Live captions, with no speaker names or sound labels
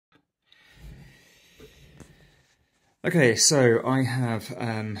Okay, so I have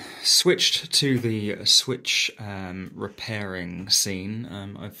switched to the switch repairing scene.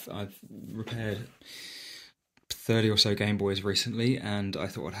 I've repaired 30 or so Game Boys recently, and I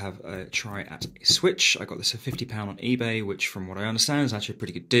thought I'd have a try at a Switch. I got this for £50 on eBay, which from what I understand is actually a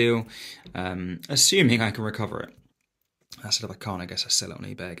pretty good deal, assuming I can recover it. I said if I can't, I guess I sell it on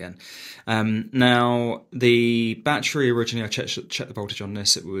eBay again. Now, the battery, originally I checked the voltage on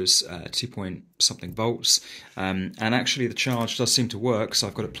this, it was 2 point something volts, and actually the charge does seem to work, so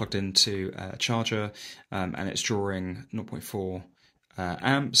I've got it plugged into a charger, and it's drawing 0.4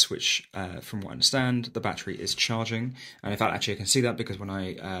 amps, which from what I understand the battery is charging. And in fact actually I can see that because when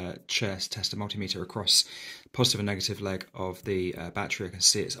I test a multimeter across positive and negative leg of the battery, I can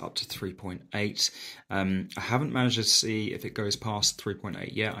see it's up to 3.8. I haven't managed to see if it goes past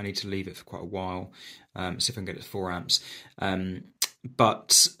 3.8 yet. I need to leave it for quite a while, see if I can get it to 4 amps.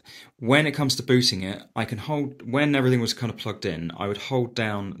 But when it comes to booting it, I can hold, when everything was kind of plugged in, I would hold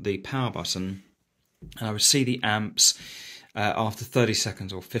down the power button and I would see the amps after 30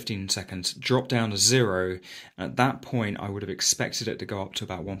 seconds or 15 seconds drop down to 0. And at that point I would have expected it to go up to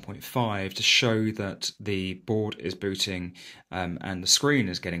about 1.5 to show that the board is booting and the screen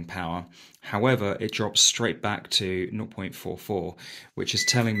is getting power. However, it drops straight back to 0.44, which is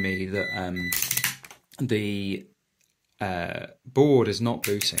telling me that the board is not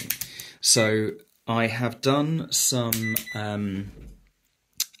booting. So I have done some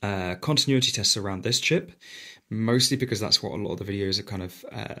continuity tests around this chip, mostly because that's what a lot of the videos are kind of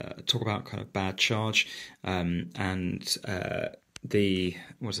talk about, kind of bad charge, and the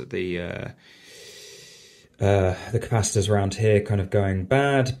capacitors around here kind of going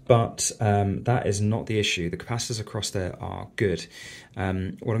bad, but that is not the issue. The capacitors across there are good. What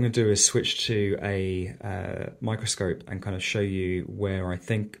I'm going to do is switch to a microscope and kind of show you where I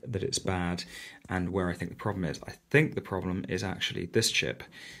think that it's bad and where I think the problem is. I think the problem is actually this chip.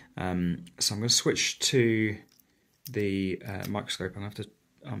 So I'm going to switch to the microscope. I'm going to have to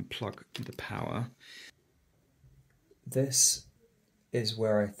unplug the power. This is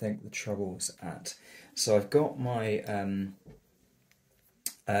where I think the trouble's at. So I've got my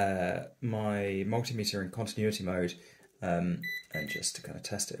my multimeter in continuity mode, and just to kind of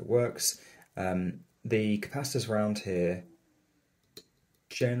test it works. The capacitors around here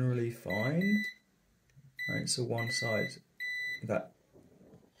generally fine. Right, so one side that,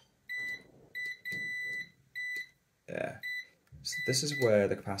 yeah. So this is where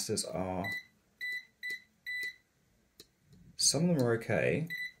the capacitors are. Some of them are okay,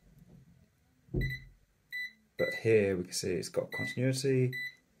 but here we can see it's got continuity,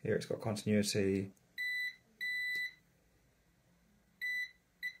 here it's got continuity,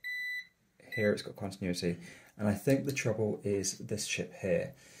 here it's got continuity, and I think the trouble is this chip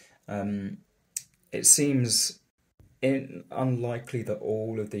here. It seems unlikely that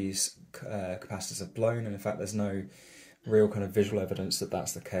all of these capacitors have blown, and in fact there's no real kind of visual evidence that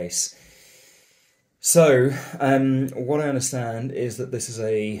that's the case. So what I understand is that this is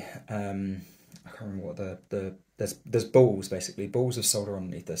a I can't remember what there's balls, basically balls of solder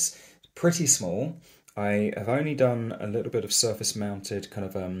underneath this. It's pretty small. I have only done a little bit of surface mounted kind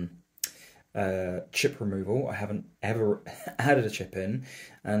of chip removal. I haven't ever added a chip in,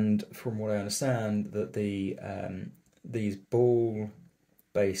 and from what I understand that the these ball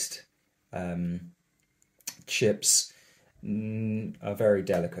based chips are very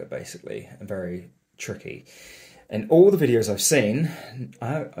delicate, basically, and very tricky. In all the videos I've seen,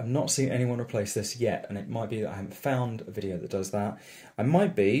 I've not seen anyone replace this yet, and it might be that I haven't found a video that does that. It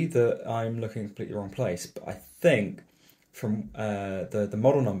might be that I'm looking in a completely wrong place, but I think from the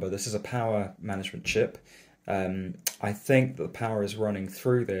model number, this is a power management chip. I think that the power is running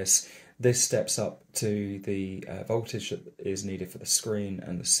through this. This steps up to the voltage that is needed for the screen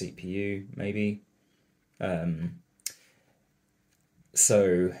and the CPU, maybe.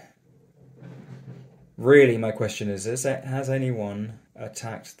 So really my question is has anyone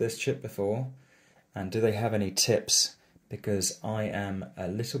attacked this chip before, and do they have any tips, because I am a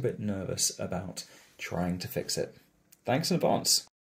little bit nervous about trying to fix it. Thanks in advance.